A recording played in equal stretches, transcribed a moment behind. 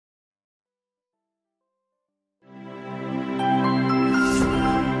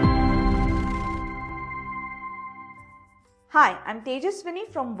Hi, I'm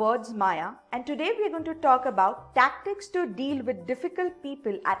Tejaswini from Words Maya, and today we are going to talk about tactics to deal with difficult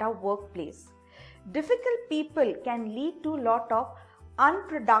people at our workplace. Difficult people can lead to a lot of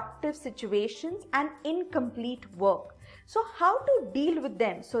unproductive situations and incomplete work. So how to deal with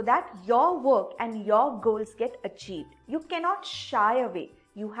them so that your work and your goals get achieved? You cannot shy away.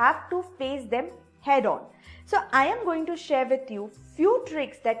 You have to face them head on. So I am going to share with you few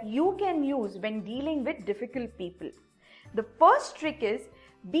tricks that you can use when dealing with difficult people. The first trick is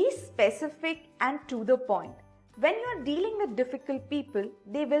be specific and to the point. When you are dealing with difficult people,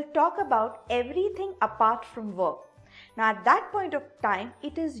 they will talk about everything apart from work. Now at that point of time,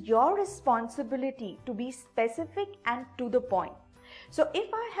 it is your responsibility to be specific and to the point. So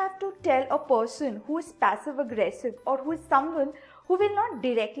if I have to tell a person who is passive aggressive or who is someone who will not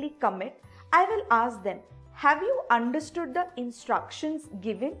directly commit, I will ask them, have you understood the instructions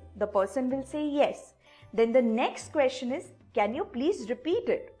given? The person will say yes. Then the next question is, can you please repeat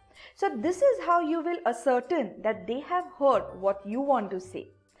it? So this is how you will ascertain that they have heard what you want to say.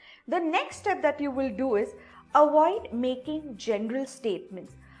 The next step that you will do is avoid making general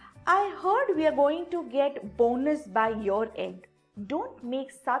statements. I heard we are going to get bonus by your end. Don't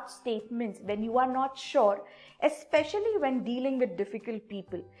make such statements when you are not sure, especially when dealing with difficult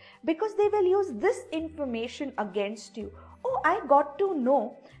people, because they will use this information against you. Oh, I got to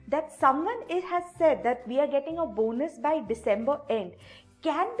know that someone has said that we are getting a bonus by December end.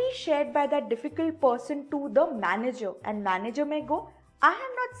 Can be shared by that difficult person to the manager, and manager may go, I have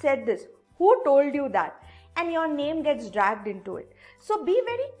not said this. Who told you that? And your name gets dragged into it. So be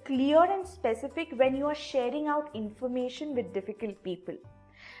very clear and specific when you are sharing out information with difficult people.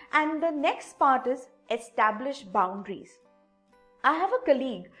 And the next part is establish boundaries. I have a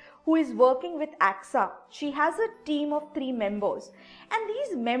colleague who is working with AXA. She has a team of 3 members, and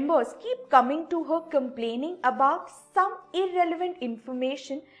these members keep coming to her complaining about some irrelevant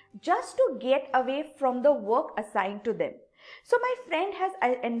information just to get away from the work assigned to them. So my friend has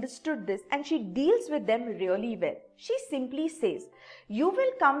understood this and she deals with them really well. She simply says, you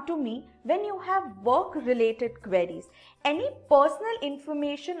will come to me when you have work related queries. Any personal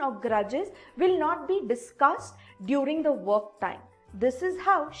information or grudges will not be discussed during the work time. This is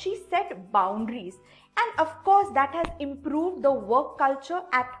how she set boundaries, and of course that has improved the work culture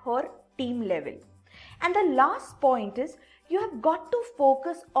at her team level. And the last point is you have got to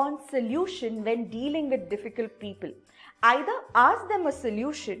focus on solution when dealing with difficult people. Either ask them a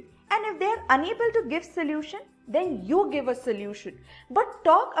solution, and if they are unable to give solution, then you give a solution. But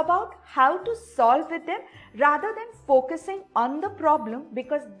talk about how to solve with them rather than focusing on the problem,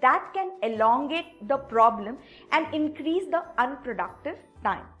 because that can elongate the problem and increase the unproductive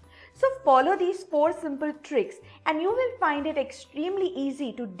time. So follow these 4 simple tricks and you will find it extremely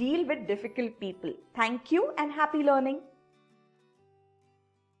easy to deal with difficult people. Thank you and happy learning.